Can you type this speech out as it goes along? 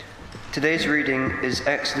Today's reading is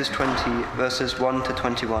Exodus 20, verses 1 to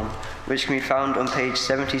 21, which can be found on page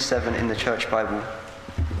 77 in the Church Bible.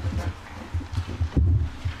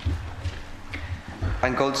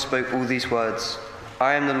 And God spoke all these words,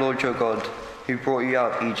 I am the Lord your God, who brought you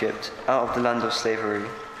out of Egypt, out of the land of slavery.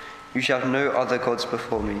 You shall have no other gods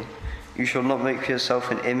before me. You shall not make for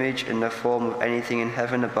yourself an image in the form of anything in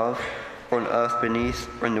heaven above, or on earth beneath,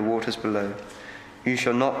 or in the waters below. You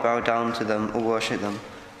shall not bow down to them or worship them.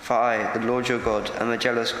 For I, the Lord your God, am a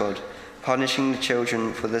jealous God, punishing the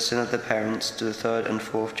children for the sin of the parents to the third and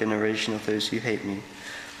fourth generation of those who hate me,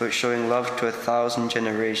 but showing love to 1,000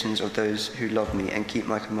 generations of those who love me and keep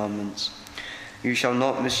my commandments. You shall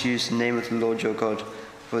not misuse the name of the Lord your God,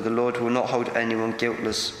 for the Lord will not hold anyone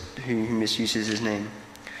guiltless who misuses his name.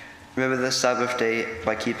 Remember the Sabbath day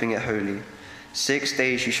by keeping it holy. 6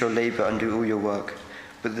 days you shall labor and do all your work,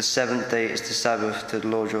 but the seventh day is the Sabbath to the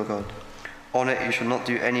Lord your God. On it you shall not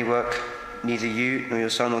do any work, neither you, nor your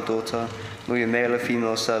son or daughter, nor your male or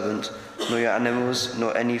female servant, nor your animals,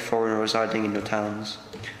 nor any foreigner residing in your towns.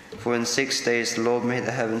 For in 6 days the Lord made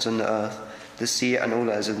the heavens and the earth, the sea and all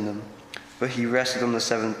that is in them. But he rested on the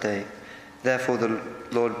seventh day. Therefore the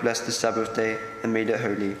Lord blessed the Sabbath day and made it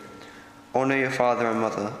holy. Honor your father and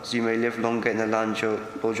mother, so you may live longer in the land your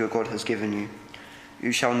Lord your God has given you.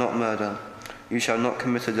 You shall not murder. You shall not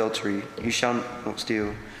commit adultery. You shall not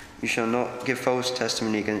steal. You shall not give false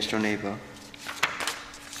testimony against your neighbor.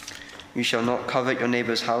 You shall not covet your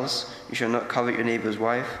neighbor's house. You shall not covet your neighbor's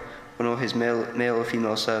wife, nor his male or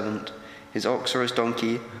female servant, his ox or his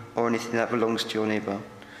donkey, or anything that belongs to your neighbor.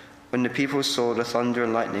 When the people saw the thunder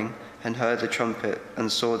and lightning, and heard the trumpet,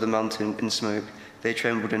 and saw the mountain in smoke, they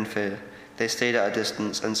trembled in fear. They stayed at a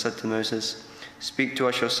distance and said to Moses, Speak to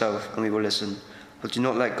us yourself, and we will listen. But do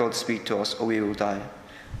not let God speak to us, or we will die.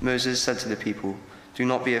 Moses said to the people, Do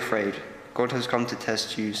not be afraid. God has come to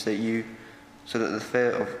test you, so that the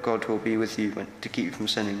fear of God will be with you to keep you from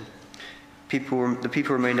sinning. The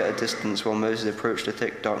people remained at a distance while Moses approached the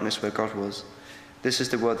thick darkness where God was. This is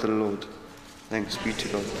the word of the Lord. Thanks be to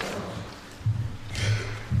God.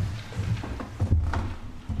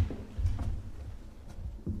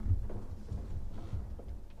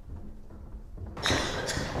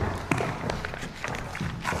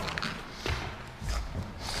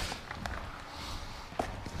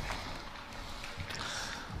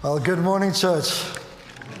 Well, good morning, church.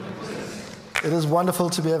 It is wonderful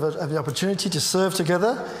to be able to have the opportunity to serve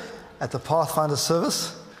together at the Pathfinder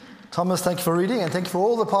service. Thomas, thank you for reading, and thank you for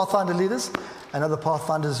all the Pathfinder leaders and other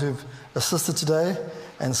Pathfinders who've assisted today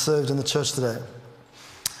and served in the church today.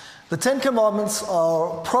 The Ten Commandments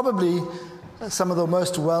are probably some of the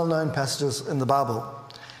most well-known passages in the Bible.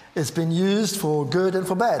 It's been used for good and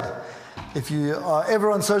for bad. If you are ever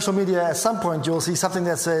on social media, at some point you'll see something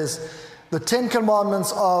that says, the 10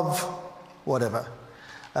 Commandments of whatever.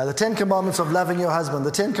 The 10 Commandments of loving your husband.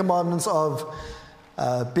 The 10 Commandments of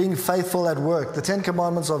being faithful at work. The 10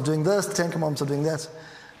 Commandments of doing this. The 10 Commandments of doing that.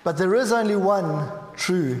 But there is only one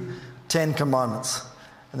true 10 Commandments.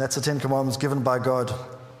 And that's the 10 Commandments given by God.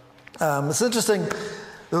 It's interesting.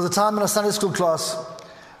 There was a time in a Sunday school class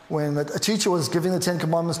when a teacher was giving the 10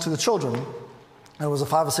 Commandments to the children. And it was a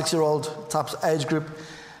 5 or 6 year old type age group.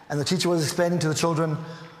 And the teacher was explaining to the children,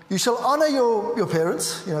 you shall honor your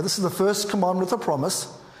parents. You know, this is the first commandment with a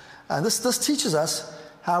promise. And this teaches us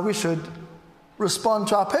how we should respond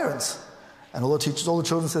to our parents. And all the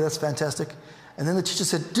children said, that's fantastic. And then the teacher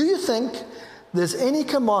said, do you think there's any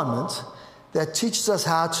commandment that teaches us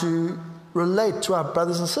how to relate to our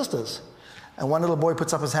brothers and sisters? And one little boy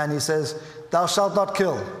puts up his hand and he says, thou shalt not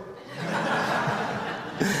kill.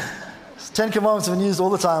 10 Commandments have been used all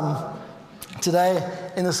the time.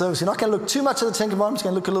 Today in the service, you're not going to look too much at the 10 Commandments,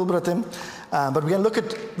 you're going to look a little bit at them, but we're going to look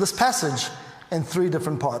at this passage in 3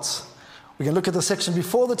 different parts. We're going to look at the section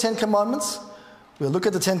before the 10 Commandments, we'll look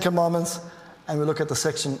at the 10 Commandments, and we'll look at the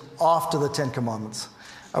section after the 10 Commandments.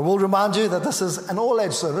 I will remind you that this is an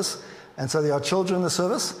all-age service, and so there are children in the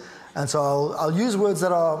service, and so I'll use words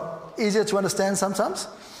that are easier to understand sometimes,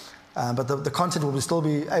 but the content will still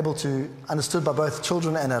be able to be understood by both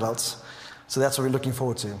children and adults. So that's what we're looking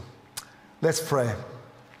forward to. Let's pray.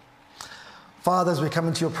 Father, as we come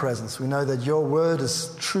into your presence, we know that your word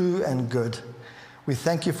is true and good. We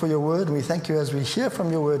thank you for your word, and we thank you as we hear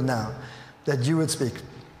from your word now, that you would speak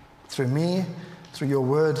through me, through your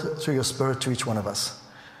word, through your spirit to each one of us.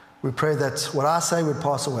 We pray that what I say would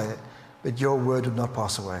pass away, but your word would not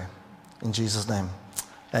pass away. In Jesus' name,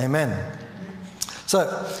 amen. So,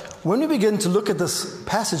 when we begin to look at this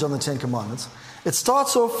passage on the 10 Commandments, it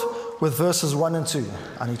starts off with verses 1 and 2.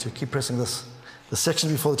 I need to keep pressing this the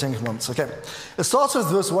section before the Ten Commandments. Okay, it starts with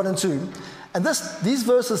verse 1 and 2, and these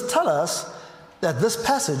verses tell us that this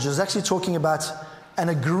passage is actually talking about an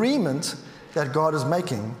agreement that God is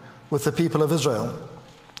making with the people of Israel.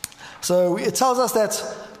 So it tells us that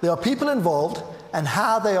there are people involved and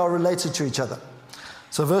how they are related to each other.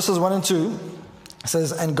 So verses 1 and 2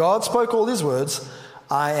 says, "And God spoke all these words,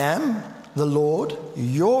 I am the Lord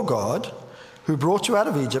your God, who brought you out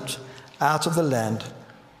of Egypt, out of the land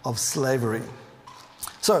of slavery."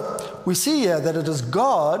 So we see here that it is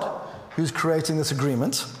God who's creating this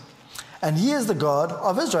agreement, and He is the God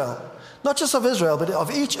of Israel. Not just of Israel, but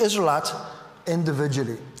of each Israelite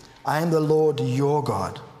individually. I am the Lord your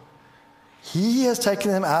God. He has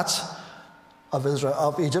taken them out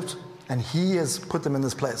of Egypt, and He has put them in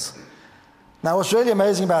this place. Now, what's really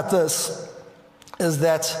amazing about this is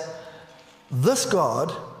that this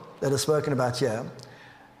God that is spoken about here,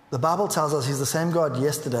 the Bible tells us He's the same God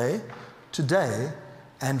yesterday, today,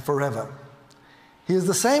 and forever. He is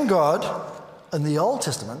the same God in the Old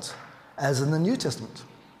Testament as in the New Testament.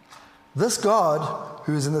 This God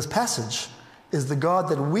who is in this passage is the God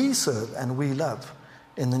that we serve and we love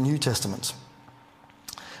in the New Testament.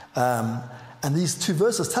 And these two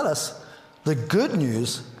verses tell us the good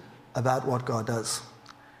news about what God does.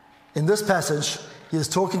 In this passage, He is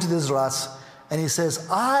talking to the Israelites, and He says,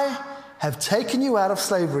 I have taken you out of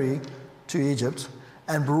slavery to Egypt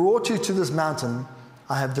and brought you to this mountain.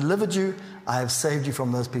 I have delivered you. I have saved you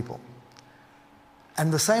from those people.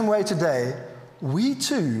 And the same way today, we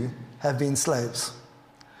too have been slaves.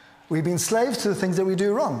 We've been slaves to the things that we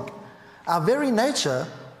do wrong. Our very nature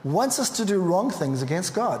wants us to do wrong things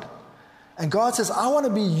against God. And God says, I want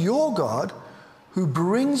to be your God who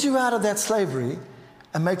brings you out of that slavery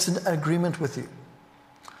and makes an agreement with you.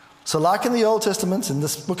 So like in the Old Testament, in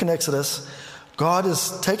this book in Exodus, God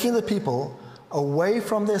is taking the people away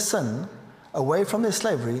from their sin, away from their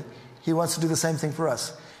slavery. He wants to do the same thing for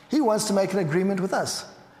us. He wants to make an agreement with us.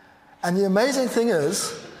 And the amazing thing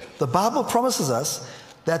is, the Bible promises us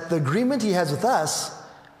that the agreement He has with us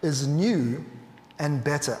is new and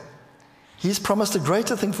better. He's promised a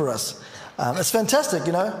greater thing for us. It's fantastic,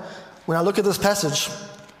 when I look at this passage,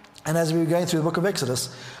 and as we were going through the book of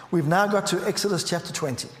Exodus, we've now got to Exodus chapter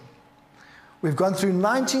 20. We've gone through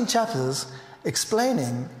 19 chapters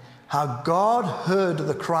explaining how God heard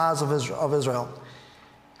the cries of Israel,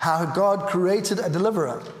 how God created a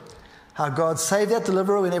deliverer, how God saved that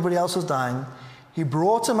deliverer when everybody else was dying. He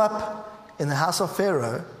brought him up in the house of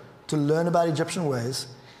Pharaoh to learn about Egyptian ways.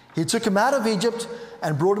 He took him out of Egypt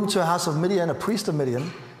and brought him to a house of Midian, a priest of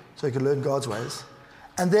Midian, so he could learn God's ways.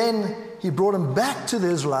 And then He brought him back to the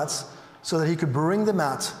Israelites so that He could bring them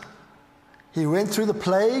out. He went through the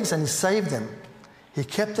plagues and He saved them. He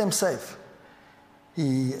kept them safe.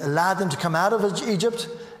 He allowed them to come out of Egypt,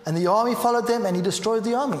 and the army followed them, and He destroyed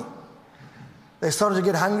the army. They started to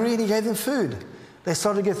get hungry, and He gave them food. They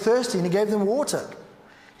started to get thirsty, and He gave them water.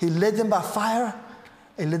 He led them by fire.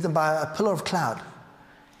 He led them by a pillar of cloud.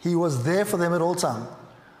 He was there for them at all time.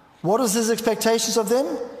 What was His expectations of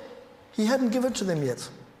them? He hadn't given to them yet.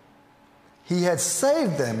 He had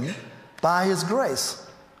saved them by His grace,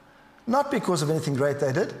 not because of anything great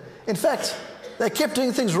they did. In fact, they kept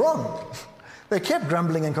doing things wrong. They kept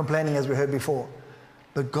grumbling and complaining, as we heard before.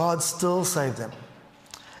 But God still saved them.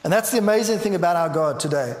 And that's the amazing thing about our God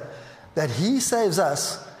today, that He saves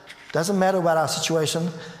us. Doesn't matter about our situation.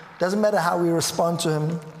 Doesn't matter how we respond to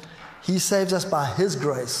Him. He saves us by His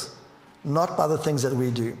grace, not by the things that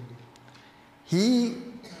we do. He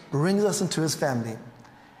brings us into His family,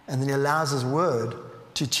 and then He allows His word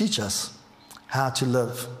to teach us how to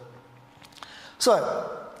live. So,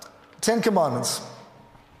 10 Commandments.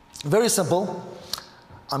 Very simple.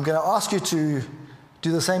 I'm going to ask you to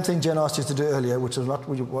do the same thing Jen asked you to do earlier, which is not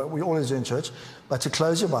what we always do in church, but to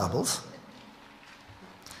close your Bibles.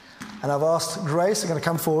 And I've asked Grace, going to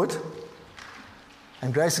come forward,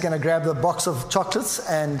 and Grace is going to grab the box of chocolates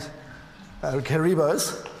and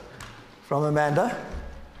Haribos from Amanda.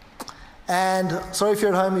 And sorry if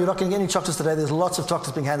you're at home, you're not going to get any chocolates today. There's lots of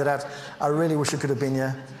chocolates being handed out. I really wish you could have been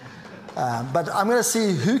here. But I'm going to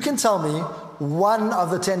see who can tell me one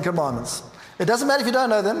of the 10 Commandments. It doesn't matter if you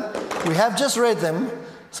don't know them. We have just read them,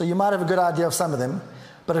 so you might have a good idea of some of them.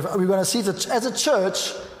 But if we're going to see that as a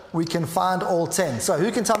church, we can find all 10. So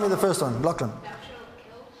who can tell me the first one? Lachlan.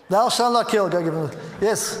 Thou shalt not kill. Go give him.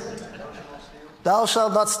 Yes. Thou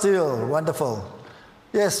shalt not steal. Wonderful.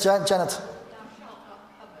 Yes, Janet.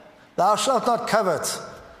 Thou shalt not covet.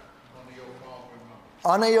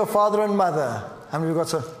 Honor your father and mother. How many have we got,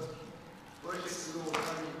 sir?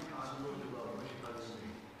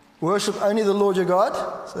 Worship only the Lord your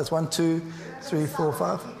God. So that's 1, 2, 3, 4,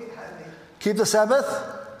 5. Keep the Sabbath.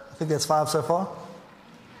 I think that's 5 so far.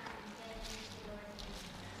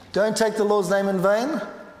 Don't take the Lord's name in vain.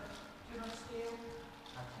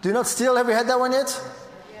 Do not steal. Have we had that one yet?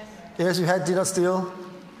 Yes, you had. Do not steal.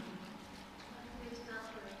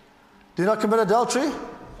 Do not commit adultery.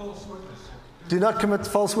 False witness. Do not commit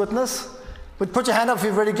false witness. But put your hand up if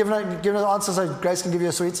you've already given an answer so Grace can give you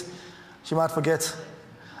a sweet. She might forget.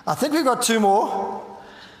 I think we've got 2 more.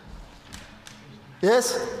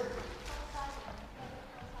 Yes?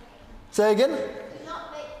 Say again?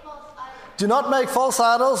 Do not make false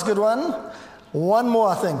idols. Good one. One more,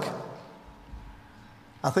 I think.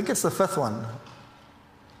 I think it's the 5th one.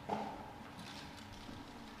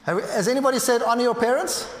 Has anybody said honor your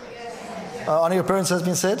parents? Yes. Honor your parents has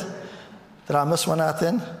been said. Did I miss one out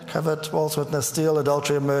then? Covet, false witness, steal,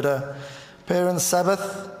 adultery, murder. Parents,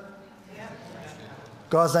 Sabbath.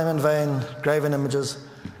 God's name in vain, graven images.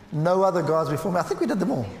 No other gods before me. I think we did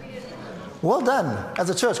them all. Well done. As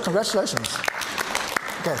a church, congratulations.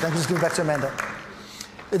 Okay, thank you. Just give it back to Amanda.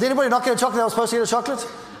 Did anybody not get a chocolate that was supposed to get a chocolate?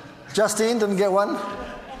 Justine didn't get one.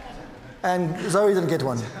 And Zoe didn't get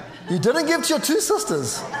one. You didn't give to your 2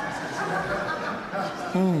 sisters.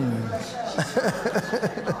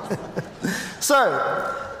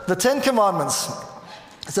 So, the 10 Commandments.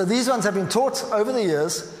 So these ones have been taught over the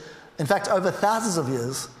years, in fact, over thousands of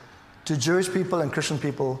years, to Jewish people and Christian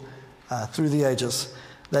people through the ages.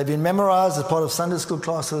 They've been memorized as part of Sunday school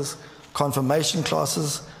classes, confirmation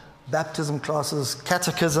classes, baptism classes,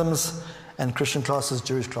 catechisms, and Christian classes,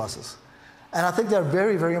 Jewish classes. And I think they're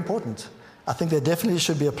very, very important. I think they definitely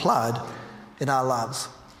should be applied in our lives.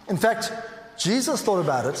 In fact, Jesus thought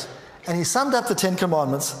about it, and he summed up the 10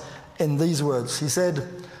 Commandments in these words. He said,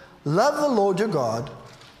 love the Lord your God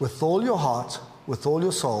with all your heart, with all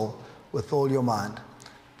your soul, with all your mind.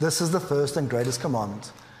 This is the first and greatest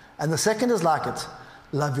commandment. And the second is like it.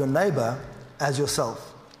 Love your neighbor as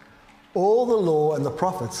yourself. All the law and the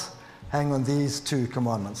prophets hang on these 2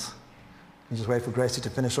 commandments. You just wait for Gracie to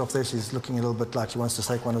finish off there. She's looking a little bit like she wants to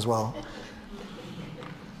take one as well.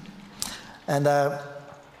 And I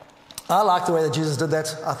like the way that Jesus did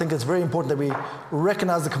that. I think it's very important that we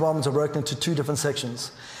recognize the commandments are broken into 2 different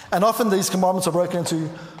sections. And often these commandments are broken into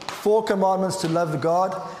 4 commandments to love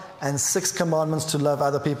God and 6 commandments to love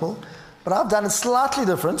other people. But I've done it slightly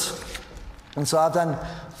different. And so I've done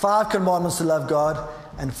 5 commandments to love God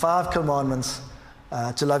and 5 commandments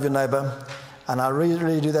to love your neighbor. And I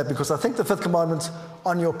really do that because I think the 5th commandment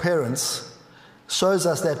on your parents shows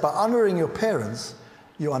us that by honoring your parents,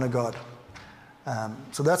 you honor God.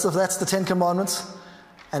 So that's the 10 commandments.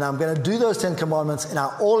 And I'm going to do those 10 commandments in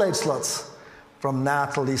our all-age slots from now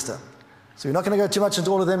till Easter. So we're not going to go too much into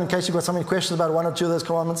all of them in case you've got so many questions about 1 or 2 of those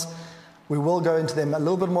commandments. We will go into them a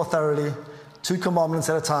little bit more thoroughly, 2 commandments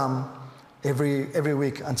at a time, every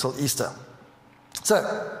week until Easter.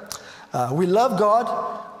 So, we love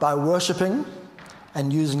God by worshiping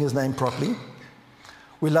and using his name properly.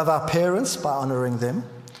 We love our parents by honoring them.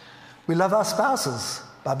 We love our spouses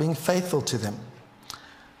by being faithful to them.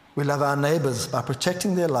 We love our neighbors by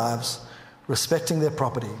protecting their lives, respecting their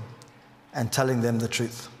property, and telling them the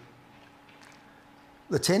truth.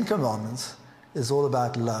 The 10 Commandments is all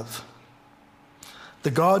about love.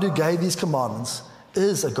 The God who gave these commandments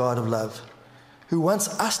is a God of love, who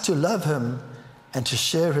wants us to love him and to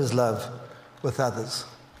share his love with others.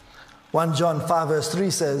 1 John 5 verse 3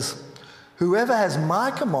 says, whoever has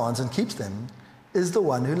my commands and keeps them is the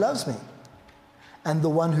one who loves me. And the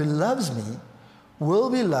one who loves me will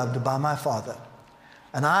be loved by my Father.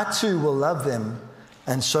 And I too will love them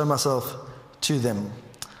and show myself to them.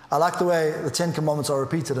 I like the way the 10 Commandments are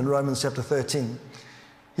repeated in Romans chapter 13.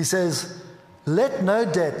 He says, let no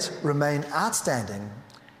debt remain outstanding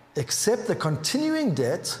except the continuing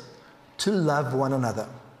debt to love one another.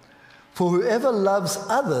 For whoever loves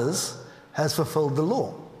others has fulfilled the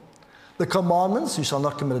law. The commandments, you shall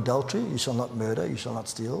not commit adultery, you shall not murder, you shall not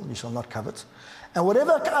steal, you shall not covet, and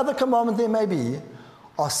whatever other commandment there may be,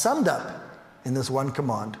 are summed up in this one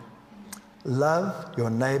command. Love your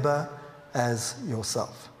neighbor as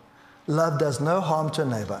yourself. Love does no harm to a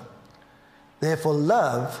neighbor. Therefore,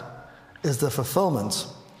 love is the fulfillment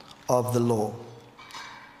of the law.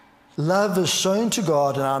 Love is shown to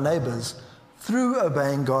God and our neighbors through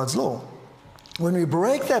obeying God's law. When we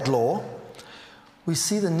break that law, we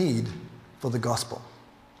see the need for the gospel.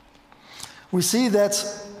 We see that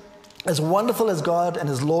as wonderful as God and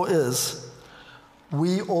his law is,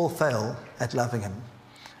 we all fail at loving him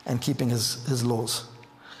and keeping his laws.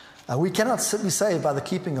 We cannot be saved by the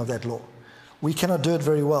keeping of that law. We cannot do it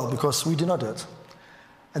very well because we do not do it.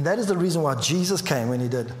 And that is the reason why Jesus came when he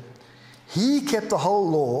did. He kept the whole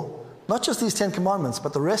law not just these 10 commandments,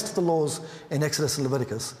 but the rest of the laws in Exodus and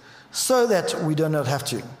Leviticus, so that we do not have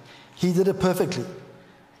to. He did it perfectly.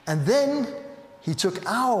 And then he took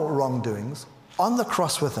our wrongdoings on the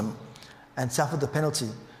cross with him and suffered the penalty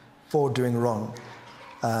for doing wrong.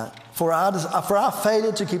 For our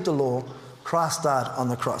failure to keep the law, Christ died on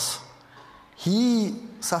the cross. He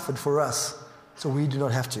suffered for us, so we do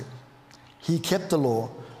not have to. He kept the law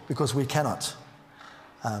because we cannot.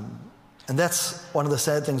 And that's one of the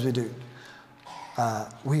sad things we do.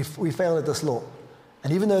 We fail at this law.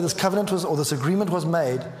 And even though this covenant was, or this agreement was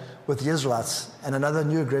made with the Israelites, and another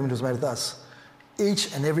new agreement was made with us,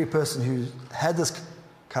 each and every person who had this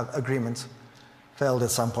agreement failed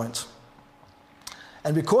at some point.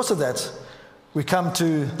 And because of that, we come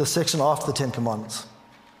to the section after the 10 Commandments.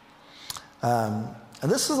 And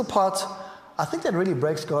this is the part, I think, that really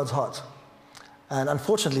breaks God's heart. And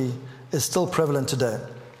unfortunately, is still prevalent today.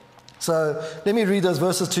 So let me read those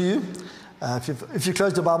verses to you. If you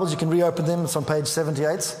close your Bibles, you can reopen them. It's on page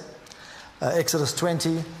 78. Exodus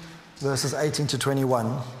 20, verses 18 to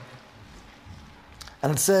 21.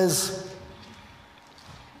 And it says,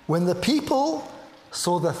 "When the people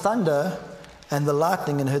saw the thunder and the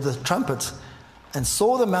lightning and heard the trumpet and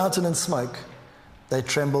saw the mountain in smoke, they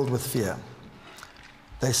trembled with fear.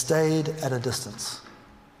 They stayed at a distance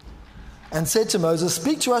and said to Moses,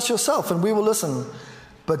 'Speak to us yourself and we will listen,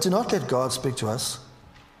 but do not let God speak to us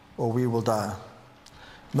or we will die.'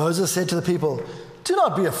 Moses said to the people, 'Do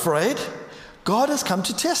not be afraid. God has come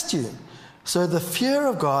to test you. So the fear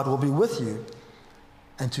of God will be with you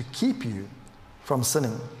and to keep you from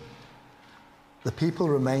sinning.' The people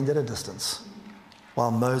remained at a distance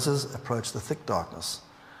while Moses approached the thick darkness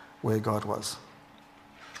where God was."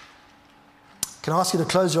 Can I ask you to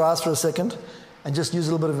close your eyes for a second and just use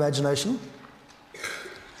a little bit of imagination?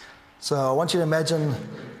 So I want you to imagine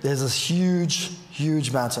there's this huge,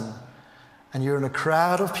 huge mountain, and you're in a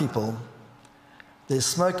crowd of people. There's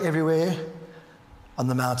smoke everywhere on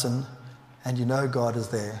the mountain, and you know God is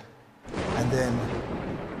there. And then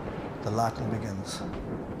the lightning begins.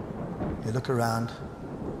 You look around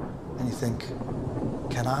and you think,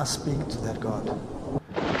 can I speak to that God?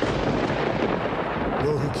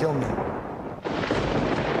 Will he kill me?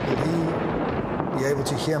 Will he be able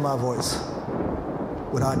to hear my voice?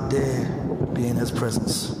 Would I dare be in his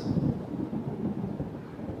presence?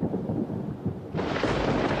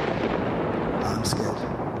 I'm scared.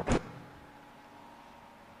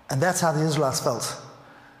 And that's how the Israelites felt.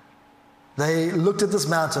 They looked at this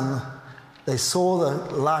mountain, they saw the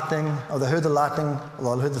lightning, or they heard the lightning,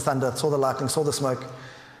 or they heard the thunder, saw the lightning, saw the smoke,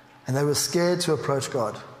 and they were scared to approach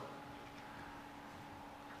God.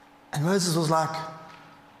 And Moses was like,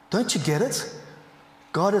 don't you get it?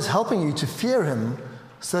 God is helping you to fear him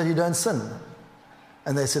so that you don't sin.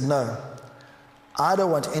 And they said, no, I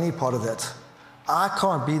don't want any part of that. I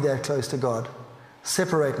can't be that close to God.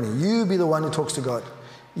 Separate me. You be the one who talks to God.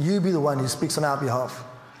 You be the one who speaks on our behalf,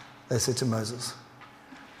 they said to Moses.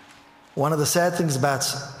 One of the sad things about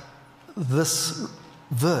this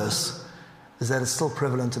verse is that it's still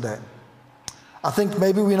prevalent today. I think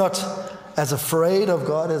maybe we're not as afraid of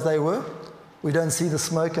God as they were. We don't see the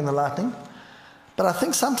smoke and the lightning. But I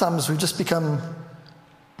think sometimes we've just become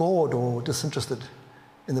bored or disinterested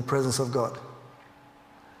in the presence of God.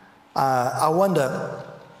 I wonder,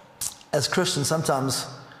 as Christians sometimes,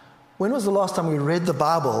 when was the last time we read the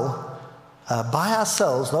Bible by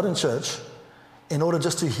ourselves, not in church, in order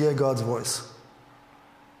just to hear God's voice?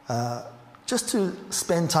 Just to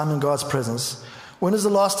spend time in God's presence. When was the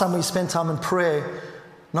last time we spent time in prayer,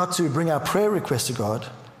 not to bring our prayer request to God,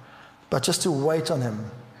 but just to wait on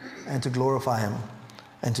him and to glorify him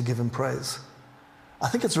and to give him praise? I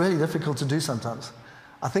think it's really difficult to do sometimes.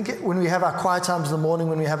 I think when we have our quiet times in the morning,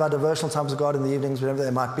 when we have our devotional times with God in the evenings, whatever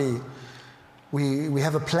they might be, we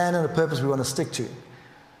have a plan and a purpose we want to stick to.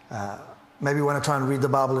 Maybe we want to try and read the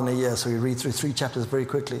Bible in a year, so we read through 3 chapters very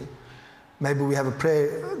quickly. Maybe we have a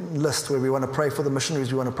prayer list where we want to pray for the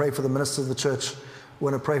missionaries, we want to pray for the ministers of the church, we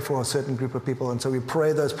want to pray for a certain group of people, and so we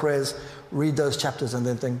pray those prayers, read those chapters, and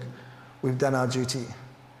then think, we've done our duty.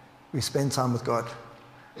 We spend time with God.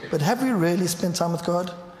 But have we really spent time with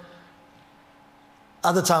God?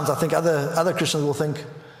 Other times, I think other Christians will think,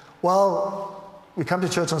 well, we come to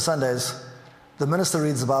church on Sundays, the minister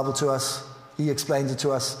reads the Bible to us, he explains it to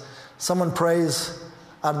us, someone prays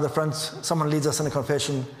out of the front, someone leads us in a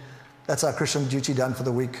confession, that's our Christian duty done for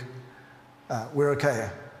the week. We're okay.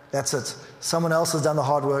 That's it. Someone else has done the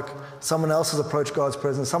hard work, someone else has approached God's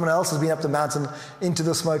presence, someone else has been up the mountain into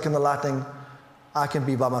the smoke and the lightning. I can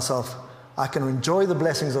be by myself. I can enjoy the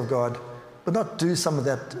blessings of God, but not do some of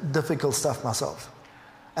that difficult stuff myself.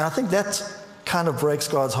 And I think that kind of breaks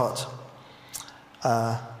God's heart.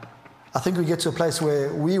 I think we get to a place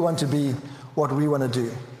where we want to be what we want to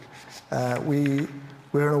do.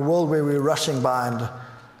 We're in a world where we're rushing by, and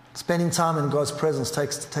spending time in God's presence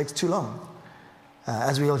takes too long.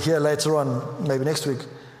 As we'll hear later on, maybe next week,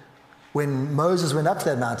 when Moses went up to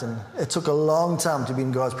that mountain, it took a long time to be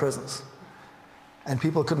in God's presence. And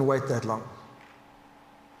people couldn't wait that long.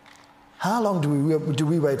 How long do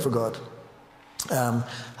we wait for God?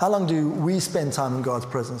 How long do we spend time in God's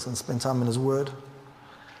presence and spend time in His Word?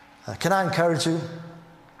 Can I encourage you,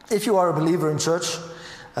 if you are a believer in church,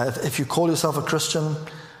 if you call yourself a Christian,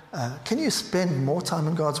 can you spend more time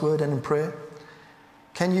in God's Word and in prayer?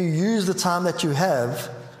 Can you use the time that you have,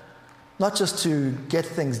 not just to get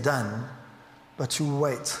things done, but to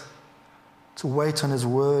wait on His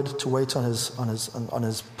Word, to wait on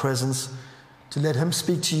His presence, to let Him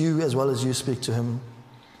speak to you as well as you speak to Him.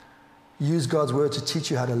 Use God's Word to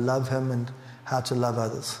teach you how to love Him and how to love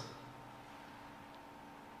others.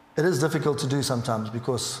 It is difficult to do sometimes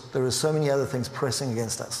because there are so many other things pressing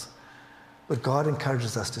against us. But God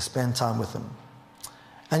encourages us to spend time with Him.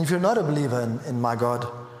 And if you're not a believer in my God,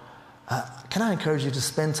 can I encourage you to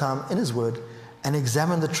spend time in His Word and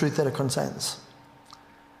examine the truth that it contains?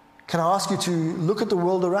 Can I ask you to look at the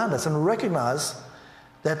world around us and recognize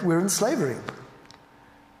that we're in slavery?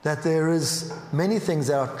 That there is many things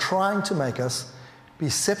that are trying to make us be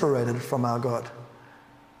separated from our God.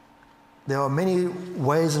 There are many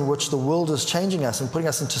ways in which the world is changing us and putting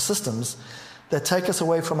us into systems that take us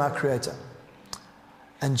away from our Creator.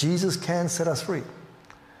 And Jesus can set us free.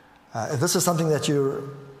 If this is something that you're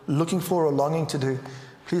looking for or longing to do,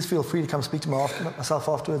 please feel free to come speak to myself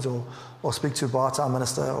afterwards, or speak to Bart, our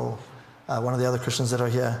minister, or one of the other Christians that are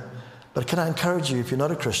here. But can I encourage you, if you're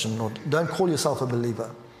not a Christian or don't call yourself a believer,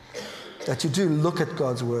 that you do look at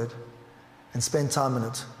God's Word and spend time in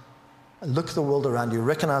it. And look at the world around you,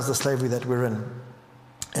 recognize the slavery that we're in,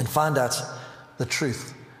 and find out the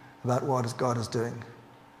truth about what God is doing.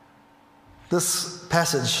 This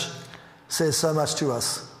passage says so much to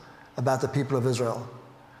us about the people of Israel.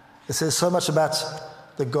 It says so much about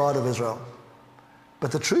the God of Israel.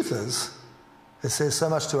 But the truth is, it says so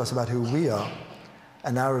much to us about who we are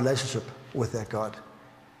and our relationship with that God.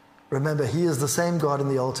 Remember, He is the same God in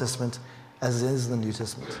the Old Testament as it is in the New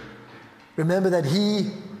Testament. Remember that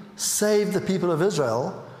He saved the people of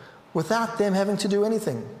Israel without them having to do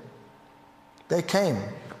anything. They came.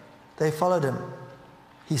 They followed Him.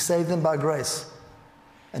 He saved them by grace.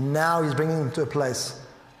 And now He's bringing them to a place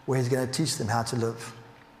where He's going to teach them how to live.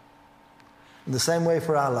 In the same way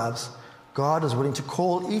for our lives, God is willing to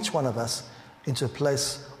call each one of us into a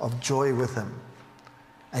place of joy with Him.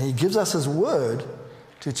 And He gives us His Word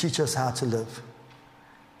to teach us how to live.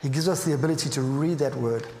 He gives us the ability to read that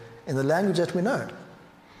Word in the language that we know.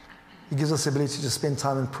 He gives us the ability to spend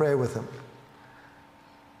time in prayer with Him.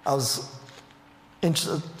 I was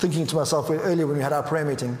thinking to myself earlier when we had our prayer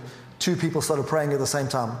meeting, 2 people started praying at the same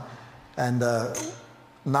time, and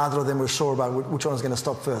neither of them were sure about which one was going to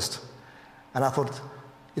stop first. And I thought,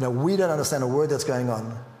 we don't understand a word that's going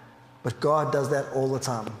on, but God does that all the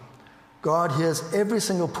time. God hears every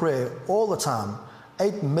single prayer all the time.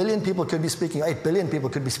 8 million people could be speaking, 8 billion people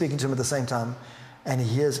could be speaking to Him at the same time, and He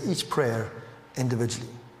hears each prayer individually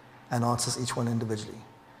and answers each one individually.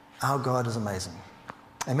 Our God is amazing.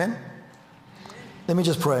 Amen? Let me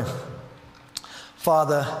just pray.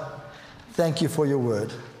 Father, thank You for Your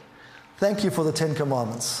Word. Thank You for the 10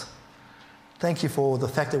 Commandments. Thank You for the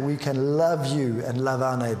fact that we can love You and love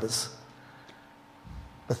our neighbors.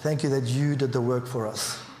 But thank You that You did the work for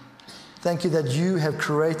us. Thank You that You have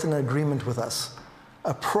created an agreement with us,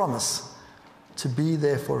 a promise to be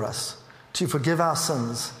there for us, to forgive our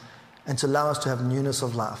sins, and to allow us to have newness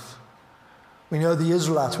of life. We know the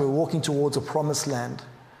Israelites were walking towards a promised land,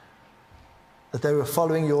 that they were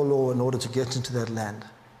following Your law in order to get into that land.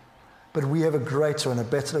 But we have a greater and a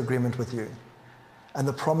better agreement with You. And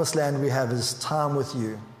the promised land we have is time with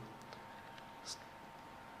You.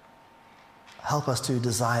 Help us to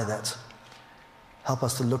desire that. Help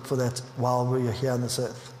us to look for that while we are here on this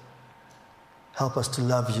earth. Help us to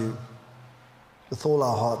love You with all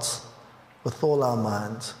our hearts, with all our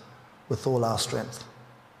minds, with all our strength.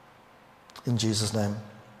 In Jesus' name,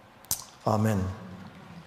 amen.